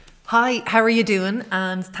Hi, how are you doing?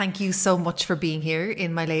 And thank you so much for being here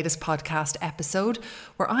in my latest podcast episode,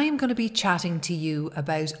 where I am going to be chatting to you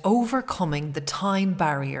about overcoming the time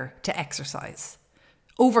barrier to exercise.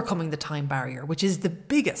 Overcoming the time barrier, which is the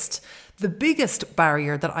biggest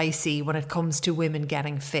barrier that I see when it comes to women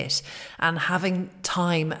getting fit, and having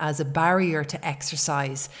time as a barrier to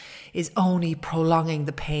exercise is only prolonging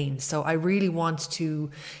the pain. So I really want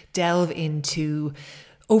to delve into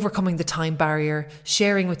overcoming the time barrier,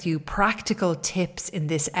 sharing with you practical tips in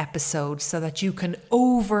this episode so that you can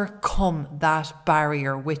overcome that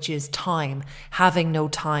barrier, which is time, having no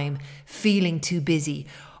time, feeling too busy,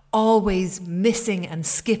 always missing and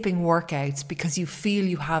skipping workouts because you feel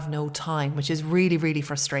you have no time, which is really, really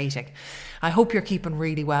frustrating. I hope you're keeping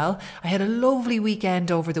really well. I had a lovely weekend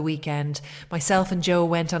over the weekend. Myself and Joe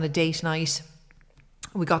went on a date night.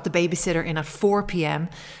 We got the babysitter in at 4 p.m.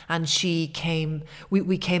 and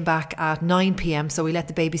we came back at 9 p.m. So we let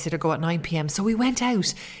the babysitter go at 9 p.m. So we went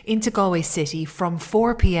out into Galway City from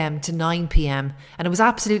 4 p.m. to 9 p.m. and it was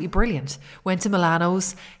absolutely brilliant. Went to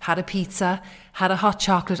Milano's, had a pizza, had a hot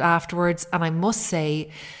chocolate afterwards. And I must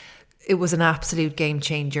say, it was an absolute game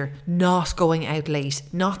changer. Not going out late,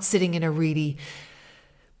 not sitting in a really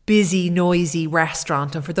busy, noisy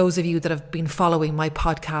restaurant. And for those of you that have been following my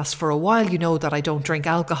podcast for a while, you know that I don't drink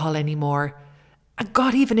alcohol anymore. And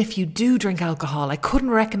God, even if you do drink alcohol, I couldn't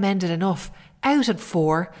recommend it enough. Out at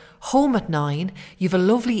 4, home at 9, you've a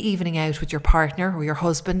lovely evening out with your partner or your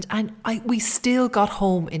husband, and we still got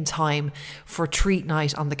home in time for treat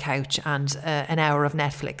night on the couch and an hour of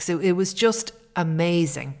Netflix. It was just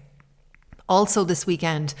amazing. Also this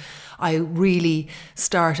weekend, I really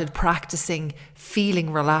started practicing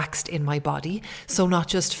feeling relaxed in my body. So not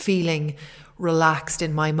just feeling relaxed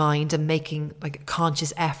in my mind and making like a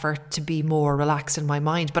conscious effort to be more relaxed in my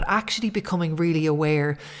mind, but actually becoming really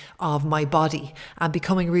aware of my body and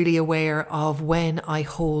becoming really aware of when I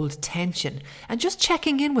hold tension and just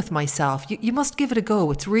checking in with myself. You must give it a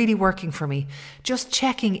go. It's really working for me. Just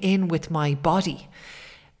checking in with my body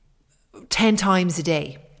 10 times a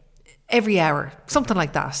day. Every hour, something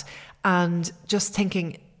like that. And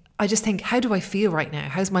I just think, how do I feel right now?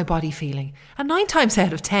 How's my body feeling? And 9 times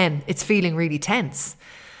out of 10, it's feeling really tense.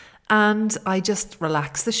 And I just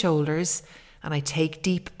relax the shoulders and I take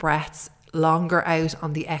deep breaths, longer out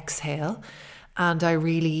on the exhale. And I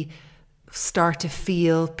really start to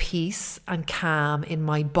feel peace and calm in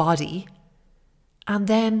my body. And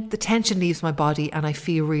then the tension leaves my body and I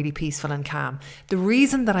feel really peaceful and calm. The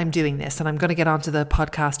reason that I'm doing this, and I'm going to get onto the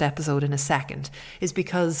podcast episode in a second, is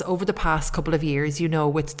because over the past couple of years,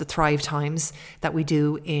 with the Thrive Times that we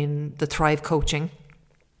do in the Thrive coaching,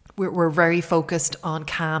 we're very focused on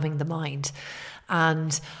calming the mind.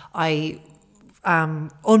 And I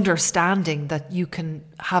am understanding that you can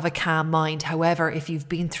have a calm mind. However, if you've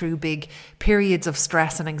been through big periods of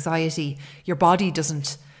stress and anxiety, your body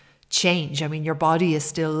doesn't change. I mean, your body is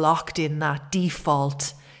still locked in that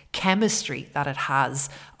default chemistry that it has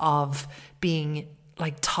of being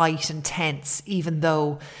like tight and tense, even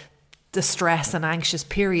though the stress and anxious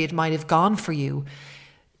period might have gone for you.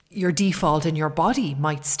 Your default in your body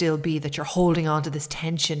might still be that you're holding on to this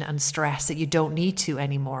tension and stress that you don't need to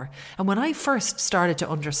anymore. And when I first started to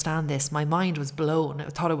understand this, my mind was blown. I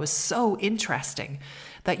thought it was so interesting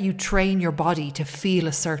that you train your body to feel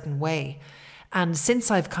a certain way. And since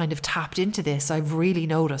I've kind of tapped into this, I've really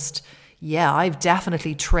noticed, I've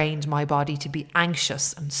definitely trained my body to be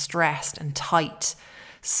anxious and stressed and tight.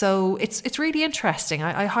 So it's really interesting.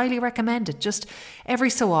 I highly recommend it. Just every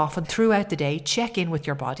so often throughout the day, check in with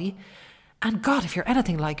your body. And God, if you're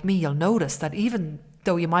anything like me, you'll notice that even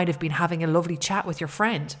though you might have been having a lovely chat with your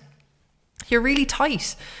friend, you're really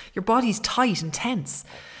tight. Your body's tight and tense.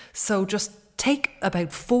 So just take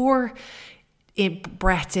about 4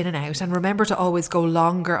 breaths in and out, and remember to always go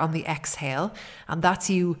longer on the exhale, and that's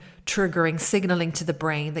you signaling to the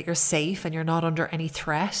brain that you're safe and you're not under any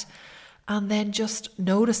threat. And then just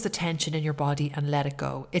notice the tension in your body and let it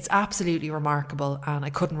go. It's absolutely remarkable and I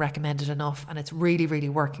couldn't recommend it enough, and it's really, really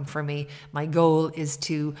working for me. My goal is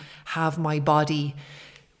to have my body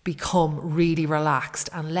become really relaxed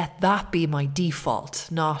and let that be my default,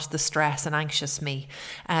 not the stress and anxious me.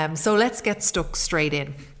 So let's get stuck straight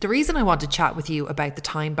in. The reason I want to chat with you about the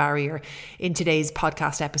time barrier in today's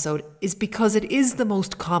podcast episode is because it is the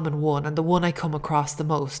most common one and the one I come across the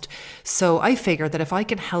most. So I figure that if I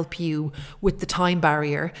can help you with the time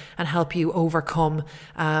barrier and help you overcome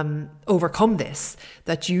this,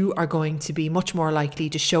 that you are going to be much more likely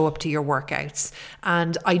to show up to your workouts.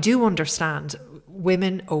 And I do understand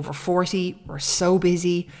women over 40, we're so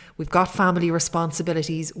busy. We've got family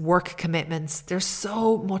responsibilities, work commitments. There's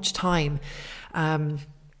so much time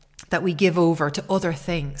that we give over to other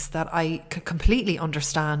things, that I completely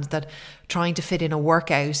understand that trying to fit in a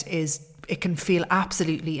workout it can feel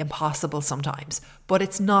absolutely impossible sometimes, but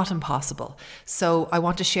it's not impossible. So I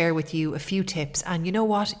want to share with you a few tips, and you know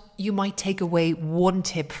what? You might take away one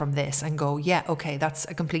tip from this and go, yeah, okay, that's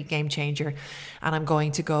a complete game changer, and I'm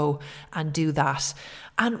going to go and do that.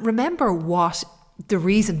 And remember what the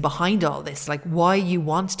reason behind all this, like why you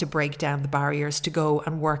want to break down the barriers to go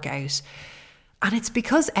and work out. And it's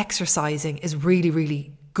because exercising is really,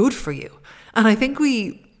 really good for you. And I think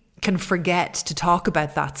we can forget to talk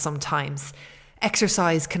about that sometimes.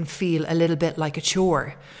 Exercise can feel a little bit like a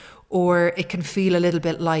chore, or it can feel a little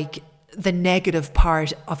bit like the negative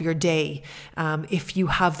part of your day. If you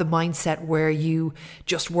have the mindset where you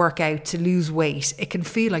just work out to lose weight, it can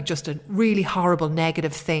feel like just a really horrible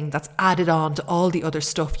negative thing that's added on to all the other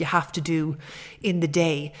stuff you have to do in the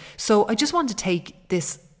day. So I just want to take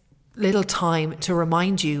this little time to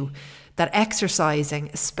remind you that exercising,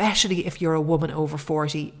 especially if you're a woman over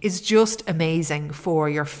 40, is just amazing for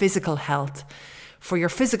your physical health. For your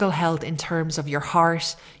physical health in terms of your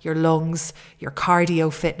heart, your lungs, your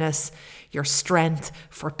cardio fitness, your strength,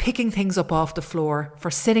 for picking things up off the floor,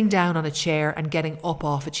 for sitting down on a chair and getting up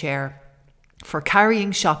off a chair, for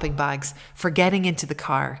carrying shopping bags, for getting into the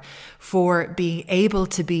car, for being able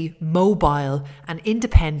to be mobile and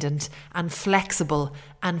independent and flexible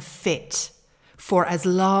and fit for as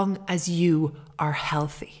long as you are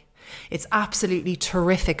healthy. It's absolutely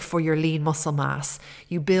terrific for your lean muscle mass.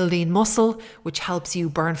 You build lean muscle, which helps you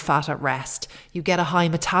burn fat at rest. You get a high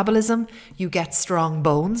metabolism, you get strong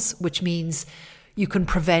bones, which means you can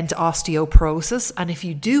prevent osteoporosis. And if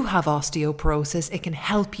you do have osteoporosis, it can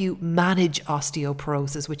help you manage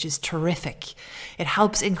osteoporosis, which is terrific. It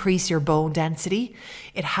helps increase your bone density.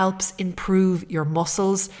 It helps improve your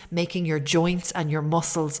muscles, making your joints and your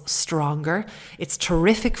muscles stronger. It's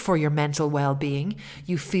terrific for your mental well-being.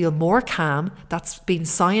 You feel more calm. That's been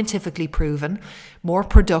scientifically proven. More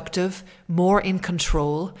productive, more in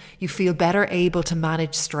control. You feel better able to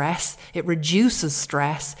manage stress. It reduces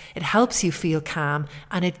stress. It helps you feel calm,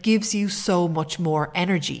 and it gives you so much more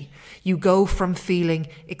energy. You go from feeling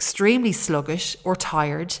extremely sluggish or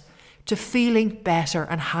tired to feeling better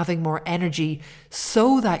and having more energy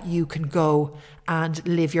so that you can go and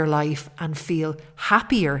live your life and feel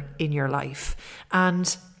happier in your life.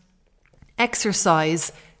 And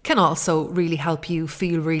exercise can also really help you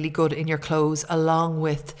feel really good in your clothes, along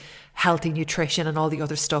with healthy nutrition and all the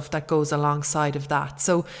other stuff that goes alongside of that.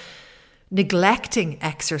 So neglecting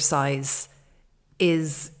exercise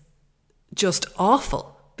is just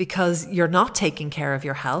awful because you're not taking care of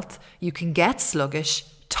your health. You can get sluggish,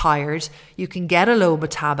 tired, you can get a low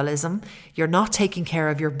metabolism, you're not taking care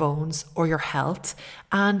of your bones or your health,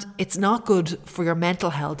 and it's not good for your mental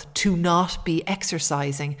health to not be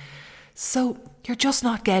exercising. So you're just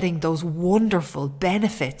not getting those wonderful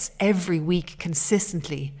benefits every week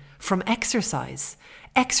consistently from exercise.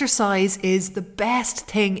 Exercise is the best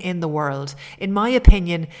thing in the world. In my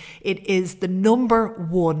opinion, it is the number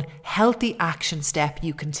one healthy action step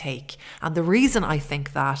you can take. And the reason I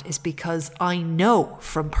think that is because I know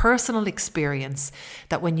from personal experience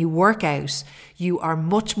that when you work out, you are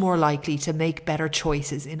much more likely to make better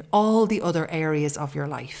choices in all the other areas of your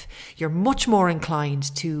life. You're much more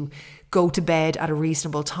inclined to go to bed at a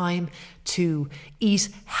reasonable time, to eat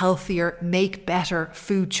healthier, make better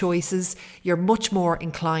food choices. You're much more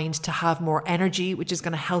inclined to have more energy, which is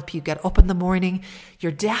going to help you get up in the morning.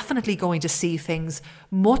 You're definitely going to see things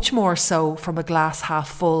much more so from a glass half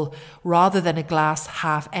full rather than a glass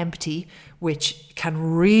half empty, which can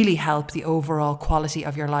really help the overall quality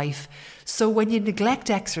of your life. So when you neglect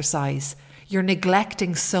exercise, you're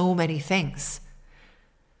neglecting so many things.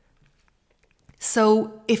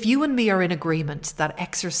 So if you and me are in agreement that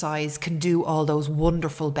exercise can do all those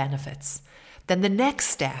wonderful benefits, then the next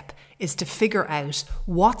step is to figure out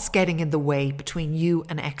what's getting in the way between you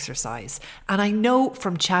and exercise. And I know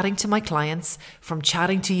from chatting to my clients, from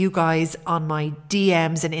chatting to you guys on my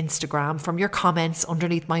DMs and Instagram, from your comments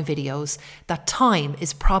underneath my videos, that time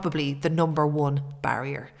is probably the number one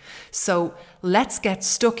barrier. So let's get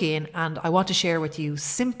stuck in, and I want to share with you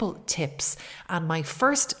simple tips. And my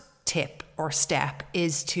first tip or step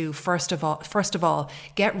is to first of all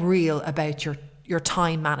get real about your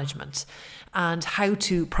time management and how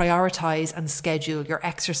to prioritize and schedule your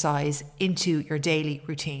exercise into your daily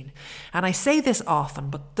routine. And I say this often,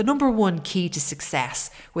 but the number one key to success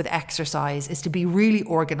with exercise is to be really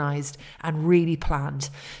organized and really planned.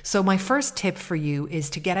 So my first tip for you is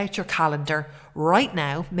to get out your calendar right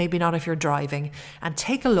now, maybe not if you're driving, and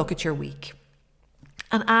take a look at your week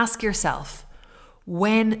and ask yourself,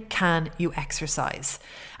 When can you exercise?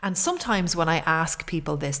 And sometimes when I ask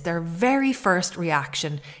people this, their very first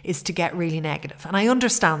reaction is to get really negative. And I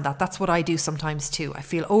understand that. That's what I do sometimes too. I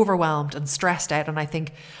feel overwhelmed and stressed out and I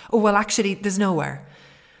think, oh, well, actually, there's nowhere.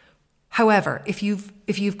 However, if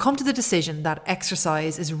you've come to the decision that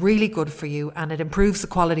exercise is really good for you and it improves the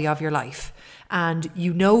quality of your life, and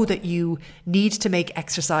you know that you need to make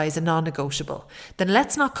exercise a non-negotiable, then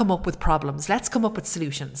let's not come up with problems. Let's come up with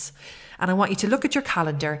solutions. And I want you to look at your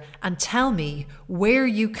calendar and tell me where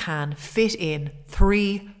you can fit in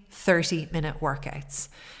 3 30-minute workouts.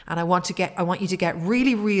 And I want you to get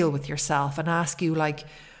really real with yourself and ask you, like,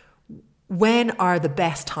 when are the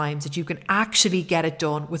best times that you can actually get it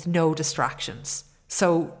done with no distractions?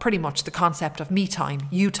 So pretty much the concept of me time,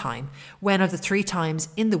 you time. When are the 3 times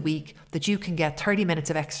in the week that you can get 30 minutes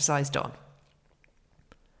of exercise done?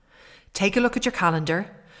 Take a look at your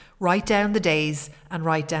calendar, write down the days and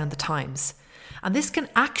write down the times. And this can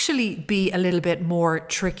actually be a little bit more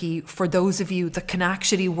tricky for those of you that can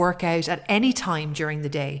actually work out at any time during the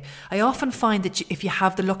day. I often find that if you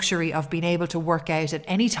have the luxury of being able to work out at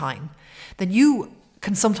any time, then you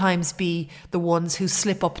can sometimes be the ones who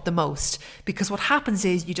slip up the most, because what happens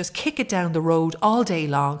is you just kick it down the road all day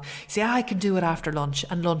long. You say, I can do it after lunch,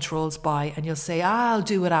 and lunch rolls by, and you'll say, I'll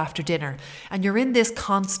do it after dinner. And you're in this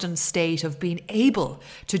constant state of being able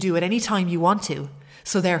to do it anytime you want to.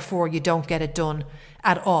 So therefore you don't get it done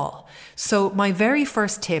at all. So my very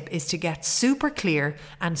first tip is to get super clear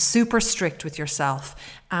and super strict with yourself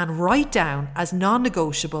and write down as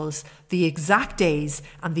non-negotiables the exact days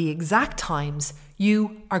and the exact times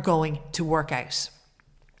you are going to work out.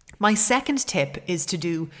 My second tip is to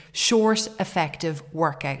do short, effective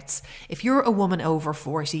workouts. If you're a woman over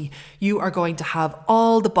 40, you are going to have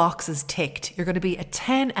all the boxes ticked. You're going to be a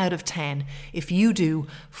 10 out of 10 if you do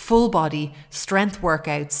full body strength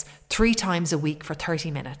workouts 3 times a week for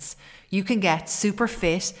 30 minutes. You can get super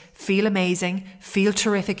fit, feel amazing, feel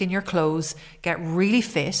terrific in your clothes, get really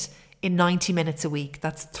fit in 90 minutes a week.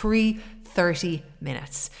 That's 30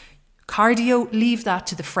 minutes. Cardio, leave that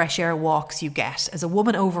to the fresh air walks you get. As a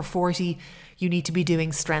woman over 40, you need to be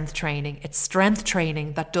doing strength training. It's strength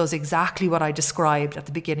training that does exactly what I described at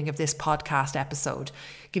the beginning of this podcast episode.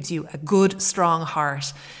 It gives you a good, strong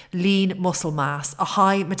heart, lean muscle mass, a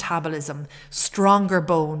high metabolism, stronger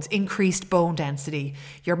bones, increased bone density.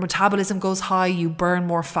 Your metabolism goes high, you burn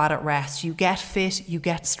more fat at rest. You get fit, you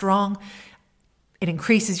get strong. It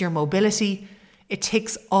increases your mobility. It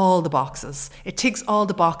ticks all the boxes. It ticks all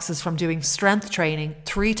the boxes from doing strength training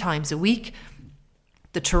 3 times a week.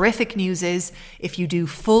 The terrific news is if you do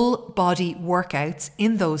full body workouts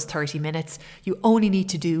in those 30 minutes, you only need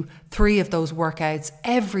to do 3 of those workouts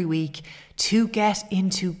every week to get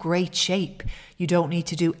into great shape. You don't need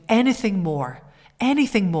to do anything more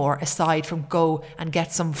aside from go and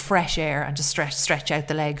get some fresh air and just stretch out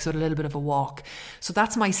the legs with a little bit of a walk. So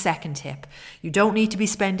that's my second tip. You don't need to be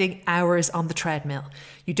spending hours on the treadmill.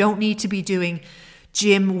 You don't need to be doing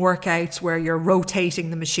gym workouts where you're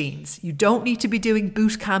rotating the machines. You don't need to be doing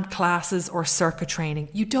boot camp classes or circuit training.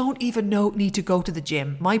 You don't even need to go to the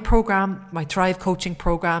gym. My program, my Thrive coaching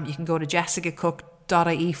program, you can go to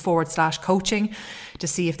jessicacook.ie/coaching to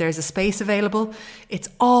see if there's a space available. It's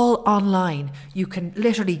all online. You can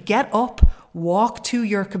literally get up, walk to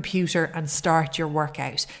your computer and start your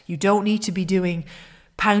workout. You don't need to be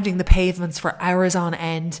pounding the pavements for hours on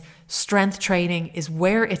end. Strength training is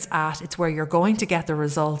where it's at. It's where you're going to get the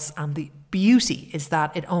results. And the beauty is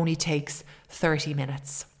that it only takes 30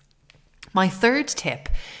 minutes. My third tip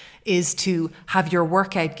is to have your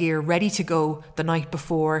workout gear ready to go the night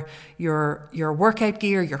before, your workout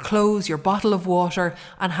gear, your clothes, your bottle of water,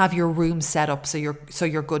 and have your room set up so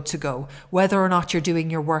you're good to go. Whether or not you're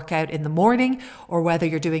doing your workout in the morning or whether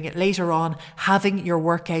you're doing it later on, having your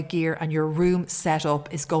workout gear and your room set up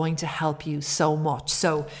is going to help you so much.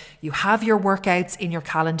 So you have your workouts in your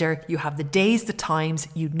calendar, you have the days, the times,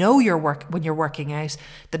 you know when you're working out.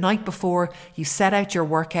 The night before, you set out your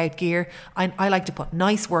workout gear. I like to put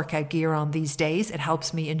nice workout gear on these days. It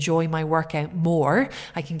helps me enjoy my workout more.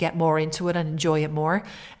 I can get more into it and enjoy it more.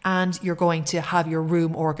 And you're going to have your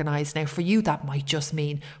room organized. Now for you, that might just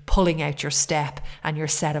mean pulling out your step and your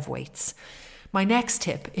set of weights. My next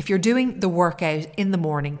tip, if you're doing the workout in the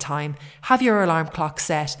morning time, have your alarm clock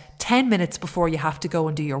set 10 minutes before you have to go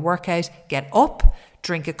and do your workout. Get up,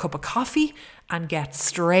 drink a cup of coffee and get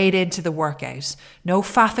straight into the workout. No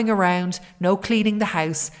faffing around, no cleaning the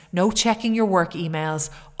house, no checking your work emails.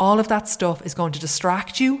 All of that stuff is going to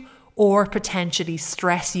distract you or potentially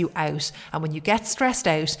stress you out. And when you get stressed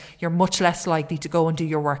out, you're much less likely to go and do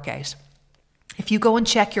your workout. If you go and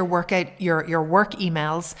check your workout, your work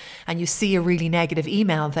emails, and you see a really negative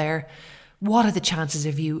email there, what are the chances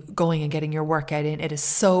of you going and getting your workout in? It is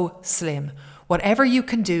so slim. Whatever you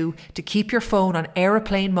can do to keep your phone on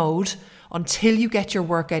airplane mode until you get your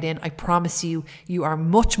workout in, I promise you, you are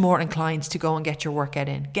much more inclined to go and get your workout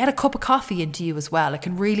in. Get a cup of coffee into you as well. It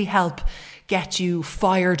can really help get you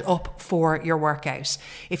fired up for your workout.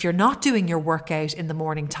 If you're not doing your workout in the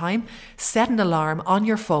morning time, set an alarm on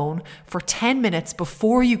your phone for 10 minutes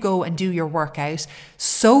before you go and do your workout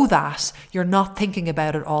so that you're not thinking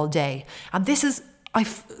about it all day. And this is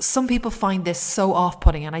some people find this so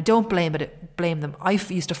off-putting, and I don't blame them. I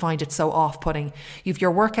used to find it so off-putting. You've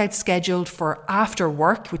your workout scheduled for after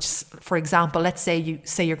work, which is, for example, let's say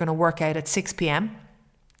you're going to work out at 6 p.m.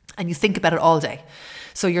 and you think about it all day.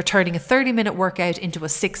 So you're turning a 30-minute workout into a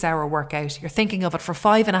 6-hour workout. You're thinking of it for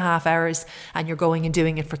 5.5 hours and you're going and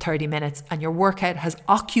doing it for 30 minutes, and your workout has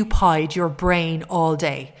occupied your brain all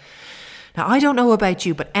day. Now, I don't know about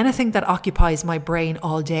you, but anything that occupies my brain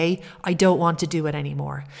all day, I don't want to do it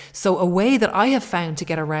anymore. So a way that I have found to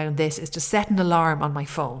get around this is to set an alarm on my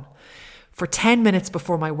phone for 10 minutes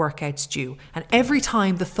before my workout's due. And every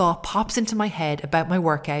time the thought pops into my head about my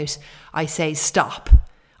workout, I say, stop.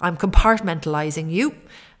 I'm compartmentalizing you,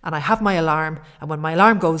 and I have my alarm. And when my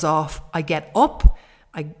alarm goes off, I get up,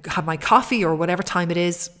 I have my coffee or whatever time it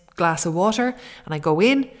is, glass of water, and I go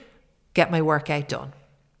in, get my workout done.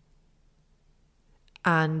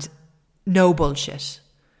 And no bullshit.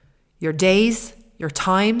 Your days, your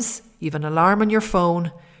times, you have an alarm on your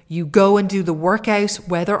phone, you go and do the workout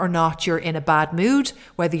whether or not you're in a bad mood,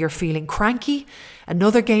 whether you're feeling cranky.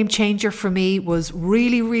 Another game changer for me was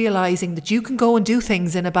really realizing that you can go and do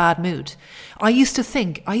things in a bad mood. I used to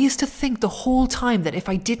think the whole time that if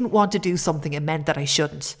I didn't want to do something, it meant that I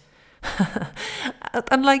shouldn't.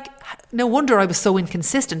 And no wonder I was so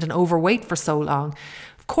inconsistent and overweight for so long.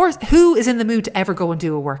 Of course, who is in the mood to ever go and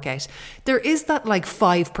do a workout? There is that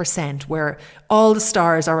 5% where all the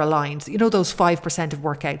stars are aligned. You know, those 5% of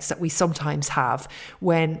workouts that we sometimes have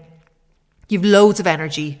when you've loads of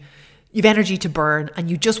energy, you've energy to burn, and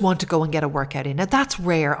you just want to go and get a workout in. Now, that's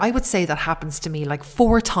rare. I would say that happens to me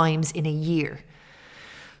 4 times in a year.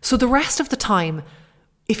 So the rest of the time,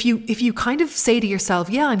 if you kind of say to yourself,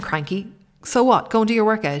 yeah, I'm cranky, so what? Go and do your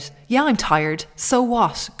workout. Yeah, I'm tired. So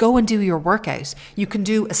what? Go and do your workout. You can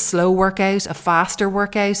do a slow workout, a faster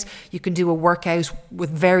workout. You can do a workout with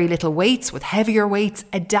very little weights, with heavier weights.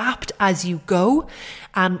 Adapt as you go.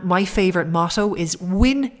 And my favorite motto is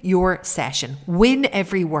win your session. Win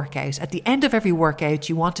every workout. At the end of every workout,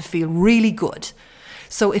 you want to feel really good.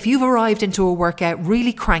 So if you've arrived into a workout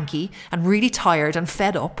really cranky and really tired and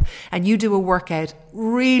fed up, and you do a workout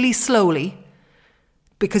really slowly,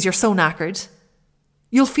 because you're so knackered,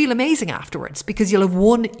 you'll feel amazing afterwards because you'll have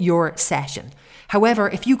won your session. However,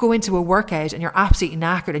 if you go into a workout and you're absolutely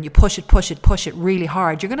knackered and you push it really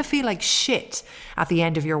hard, you're going to feel like shit at the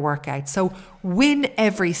end of your workout. So win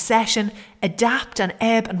every session, adapt and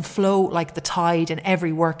ebb and flow like the tide in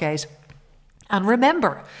every workout. And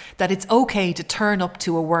remember that it's okay to turn up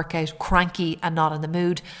to a workout cranky and not in the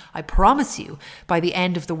mood. I promise you, by the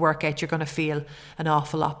end of the workout, you're going to feel an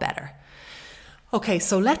awful lot better. Okay,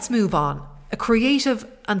 so let's move on. Creating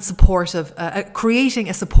a supportive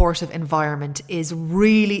environment is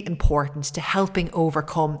really important to helping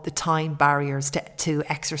overcome the time barriers to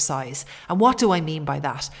exercise. And what do I mean by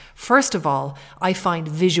that? First of all, I find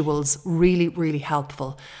visuals really, really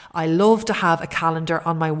helpful. I love to have a calendar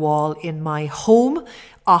on my wall in my home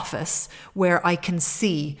office where I can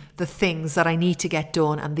see the things that I need to get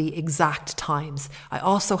done and the exact times. I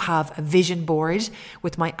also have a vision board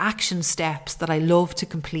with my action steps that I love to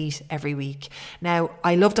complete every week. Now,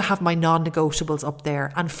 I love to have my non-negotiables up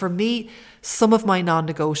there. And for me, some of my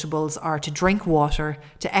non-negotiables are to drink water,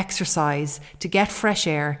 to exercise, to get fresh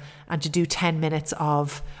air, and to do 10 minutes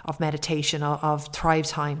of meditation, of Thrive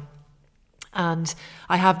Time. And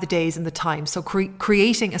I have the days and the time. So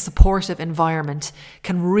creating a supportive environment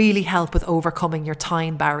can really help with overcoming your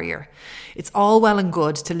time barrier. It's all well and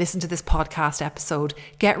good to listen to this podcast episode,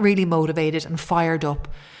 get really motivated and fired up.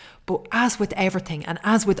 But as with everything, and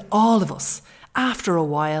as with all of us, after a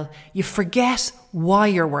while, you forget why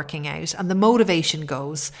you're working out and the motivation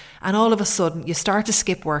goes. And all of a sudden, you start to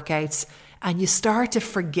skip workouts and you start to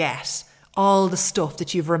forget all the stuff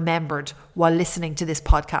that you've remembered while listening to this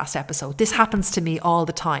podcast episode. This happens to me all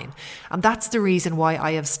the time. And that's the reason why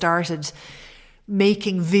I have started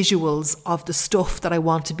making visuals of the stuff that I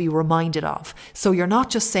want to be reminded of. So you're not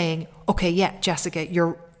just saying, okay, yeah, Jessica,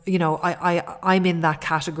 I'm in that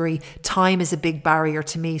category. Time is a big barrier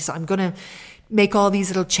to me. So I'm going to make all these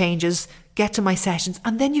little changes, get to my sessions.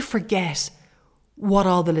 And then you forget what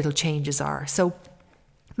all the little changes are. So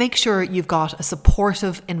make sure you've got a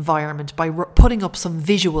supportive environment by putting up some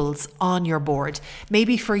visuals on your board.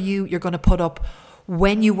 Maybe for you, you're going to put up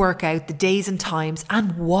when you work out, the days and times,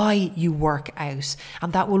 and why you work out.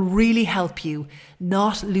 And that will really help you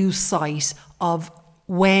not lose sight of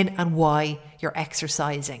when and why you're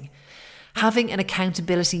exercising. Having an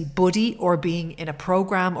accountability buddy or being in a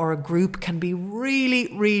program or a group can be really,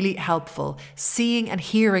 really helpful. Seeing and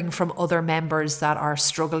hearing from other members that are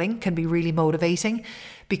struggling can be really motivating,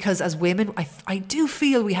 because as women, I do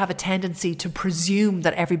feel we have a tendency to presume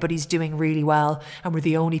that everybody's doing really well and we're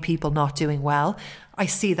the only people not doing well. I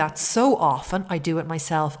see that so often. I do it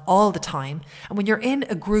myself all the time. And when you're in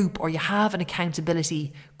a group or you have an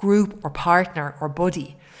accountability group or partner or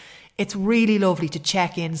buddy, it's really lovely to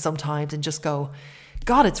check in sometimes and just go,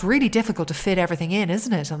 God, it's really difficult to fit everything in,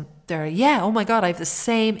 isn't it? And they're, yeah, oh my God, I have the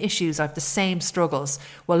same issues. I have the same struggles.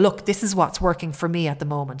 Well, look, this is what's working for me at the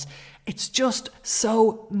moment. It's just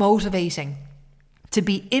so motivating to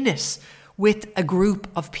be in it with a group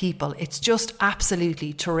of people. It's just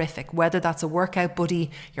absolutely terrific, whether that's a workout buddy,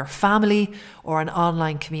 your family, or an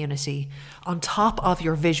online community. On top of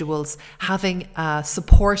your visuals, having a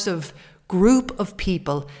supportive group of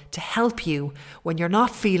people to help you when you're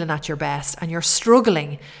not feeling at your best and you're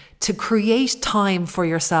struggling to create time for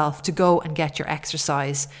yourself to go and get your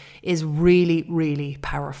exercise is really, really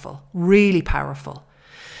powerful. Really powerful.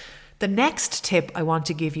 The next tip I want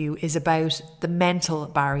to give you is about the mental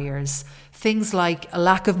barriers. Things like a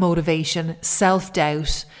lack of motivation,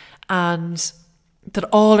 self-doubt, and that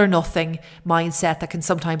all or nothing mindset that can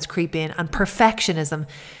sometimes creep in, and perfectionism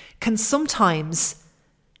can sometimes...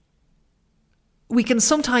 We can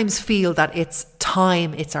sometimes feel that it's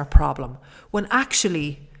time, it's our problem. When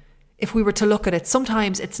actually, if we were to look at it,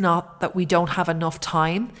 sometimes it's not that we don't have enough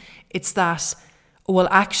time. It's that, well,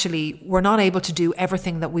 actually, we're not able to do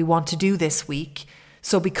everything that we want to do this week.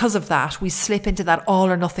 So because of that, we slip into that all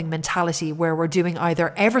or nothing mentality where we're doing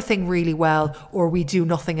either everything really well or we do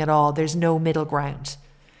nothing at all. There's no middle ground.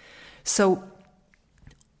 So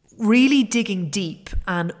really digging deep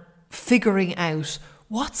and figuring out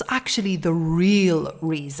what's actually the real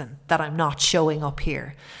reason that I'm not showing up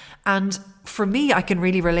here. And for me, I can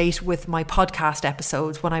really relate with my podcast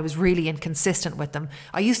episodes when I was really inconsistent with them.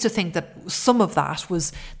 I used to think that some of that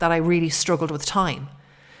was that I really struggled with time.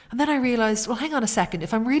 And then I realized, well, hang on a second.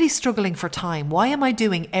 If I'm really struggling for time, why am I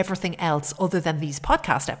doing everything else other than these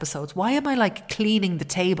podcast episodes? Why am I like cleaning the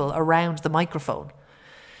table around the microphone?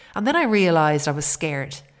 And then I realized I was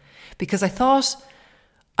scared because I thought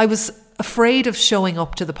I was afraid of showing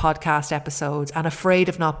up to the podcast episodes and afraid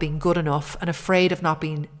of not being good enough and afraid of not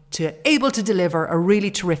being able to deliver a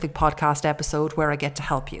really terrific podcast episode where I get to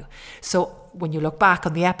help you. So when you look back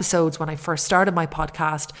on the episodes when I first started my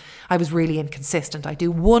podcast, I was really inconsistent. I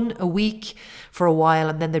do one a week for a while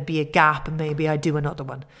and then there'd be a gap and maybe I'd do another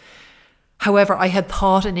one. However, I had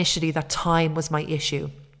thought initially that time was my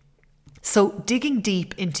issue. So digging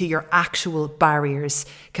deep into your actual barriers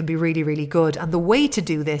can be really, really good. And the way to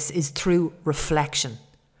do this is through reflection.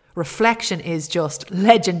 Reflection is just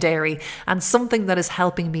legendary and something that is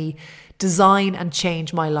helping me design and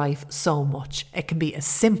change my life so much. It can be as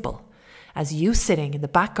simple as you sitting in the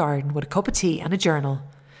back garden with a cup of tea and a journal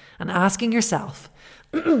and asking yourself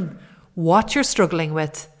what you're struggling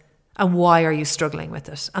with and why are you struggling with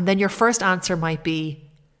it. And then your first answer might be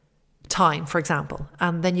time, for example.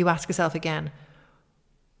 And then you ask yourself again,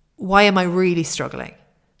 why am I really struggling?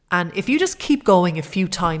 And if you just keep going a few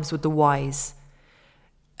times with the whys,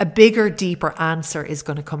 a bigger, deeper answer is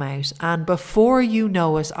going to come out. And before you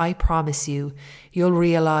know it, I promise you, you'll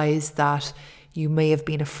realize that you may have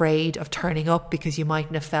been afraid of turning up because you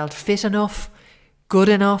mightn't have felt fit enough, good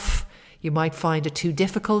enough. You might find it too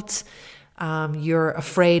difficult. You're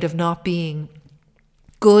afraid of not being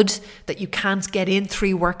good, that you can't get in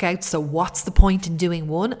 3 workouts. So what's the point in doing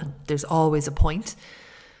one? And there's always a point.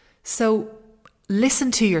 So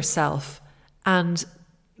listen to yourself and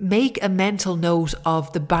make a mental note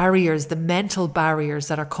of the barriers, the mental barriers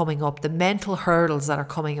that are coming up, the mental hurdles that are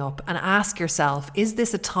coming up, and ask yourself, is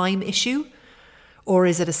this a time issue or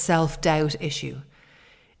is it a self-doubt issue?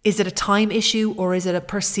 Is it a time issue or is it a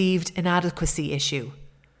perceived inadequacy issue?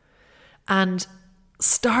 And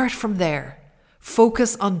start from there.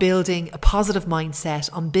 Focus on building a positive mindset,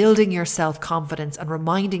 on building your self-confidence and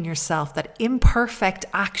reminding yourself that imperfect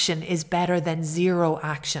action is better than zero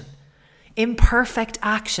action. Imperfect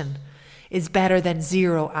action is better than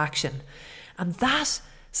zero action. And that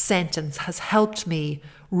sentence has helped me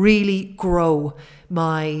really grow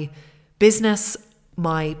my business,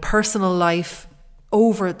 my personal life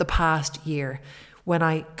over the past year. when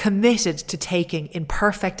I committed to taking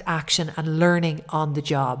imperfect action and learning on the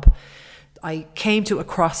job. I came to a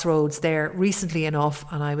crossroads there recently enough,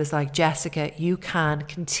 and I was like, Jessica, you can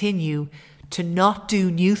continue to not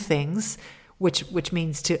do new things, which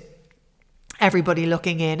means to everybody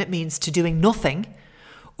looking in, it means to doing nothing,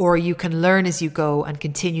 or you can learn as you go and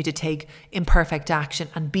continue to take imperfect action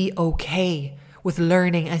and be okay with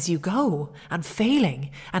learning as you go and failing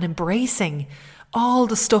and embracing all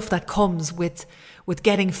the stuff that comes with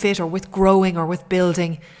getting fit or with growing or with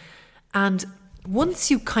building. And once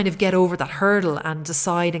you kind of get over that hurdle and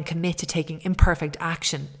decide and commit to taking imperfect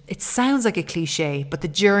action, it sounds like a cliche, but the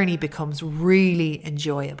journey becomes really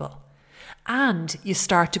enjoyable. And you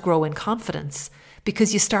start to grow in confidence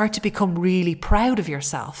because you start to become really proud of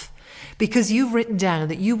yourself, because you've written down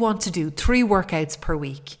that you want to do 3 workouts per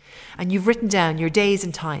week, and you've written down your days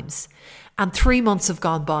and times, and 3 months have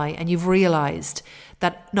gone by and you've realised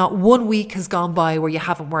that not 1 week has gone by where you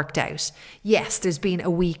haven't worked out. Yes, there's been a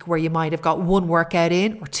week where you might have got 1 workout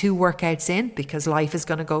in or 2 workouts in because life is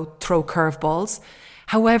going to go throw curveballs.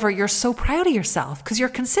 However, you're so proud of yourself because you're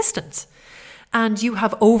consistent and you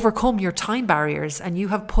have overcome your time barriers and you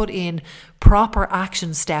have put in proper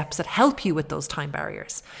action steps that help you with those time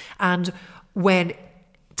barriers. And when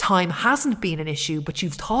time hasn't been an issue, but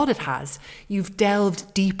you've thought it has, you've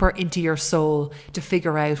delved deeper into your soul to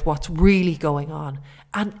figure out what's really going on.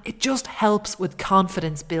 And it just helps with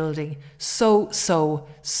confidence building so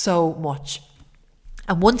much.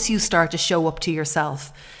 And once you start to show up to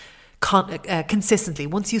yourself consistently,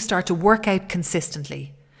 once you start to work out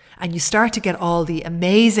consistently, and you start to get all the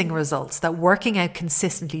amazing results that working out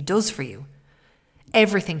consistently does for you,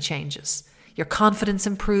 everything changes. Your confidence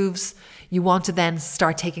improves. You want to then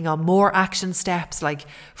start taking on more action steps, like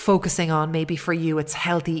focusing on, maybe for you, it's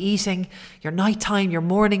healthy eating, your nighttime, your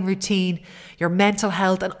morning routine, your mental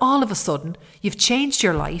health. And all of a sudden, you've changed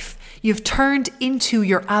your life. You've turned into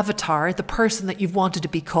your avatar, the person that you've wanted to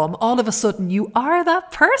become. All of a sudden, you are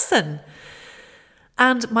that person.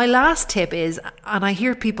 And my last tip is, and I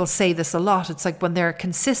hear people say this a lot, it's like when they're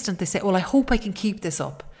consistent, they say, well, I hope I can keep this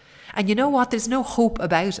up. And you know what? There's no hope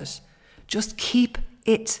about it. Just keep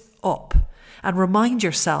it up and remind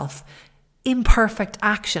yourself, imperfect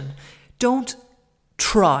action. Don't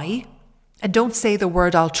try, and don't say the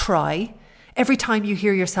word I'll try. Every time you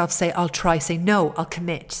hear yourself say I'll try, say no, I'll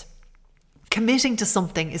commit. Committing to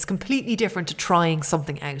something is completely different to trying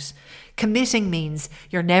something out. Committing means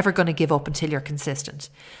you're never going to give up until you're consistent.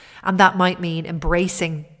 And that might mean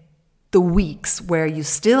embracing the weeks where you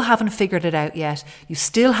still haven't figured it out yet, you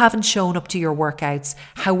still haven't shown up to your workouts,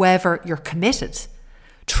 however, you're committed.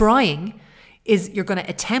 Trying is you're going to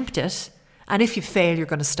attempt it, and if you fail, you're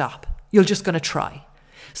going to stop. You're just going to try.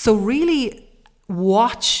 So really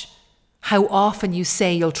watch how often you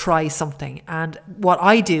say you'll try something. And what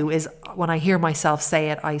I do is when I hear myself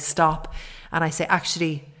say it, I stop and I say,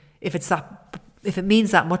 actually, if it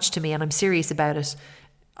means that much to me and I'm serious about it,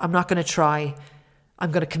 I'm not going to try.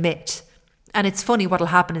 I'm going to commit. And it's funny, what'll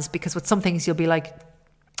happen is, because with some things you'll be like,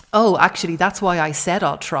 oh, actually, that's why I said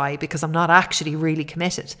I'll try, because I'm not actually really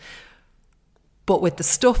committed. But with the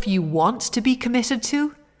stuff you want to be committed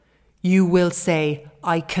to, you will say,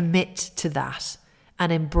 I commit to that,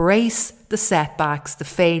 and embrace the setbacks, the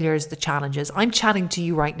failures, the challenges. I'm chatting to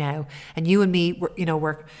you right now, and you and me,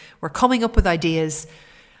 we're coming up with ideas.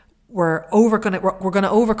 We're going to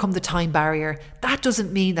overcome the time barrier. That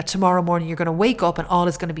doesn't mean that tomorrow morning you're going to wake up and all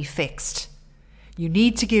is going to be fixed. You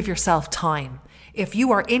need to give yourself time. If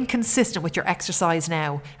you are inconsistent with your exercise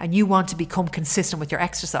now and you want to become consistent with your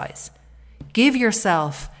exercise, give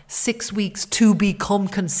yourself 6 weeks to become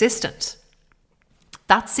consistent.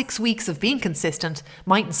 That 6 weeks of being consistent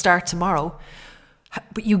mightn't start tomorrow,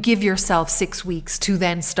 but you give yourself 6 weeks to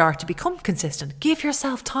then start to become consistent. Give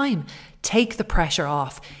yourself time. Take the pressure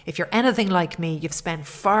off. If you're anything like me, you've spent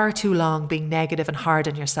far too long being negative and hard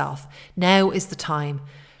on yourself. Now is the time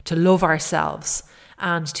to love ourselves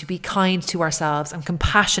and to be kind to ourselves and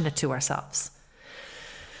compassionate to ourselves.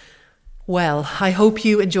 Well, I hope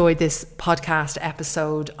you enjoyed this podcast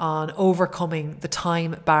episode on overcoming the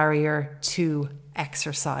time barrier to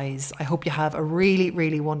exercise. I hope you have a really,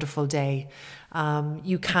 really wonderful day.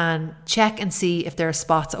 You can check and see if there are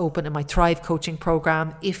spots open in my Thrive coaching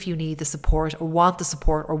program. If you need the support or want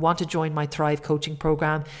to join my Thrive coaching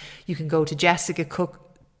program, you can go to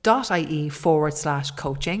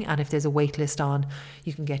jessicacook.ie/coaching, and if there's a wait list on,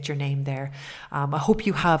 you can get your name there. I hope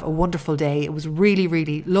you have a wonderful day. It was really,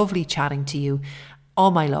 really lovely chatting to you.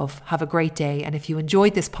 All my love. Have a great day. And if you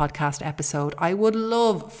enjoyed this podcast episode, I would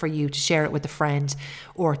love for you to share it with a friend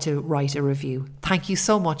or to write a review. Thank you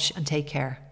so much and take care.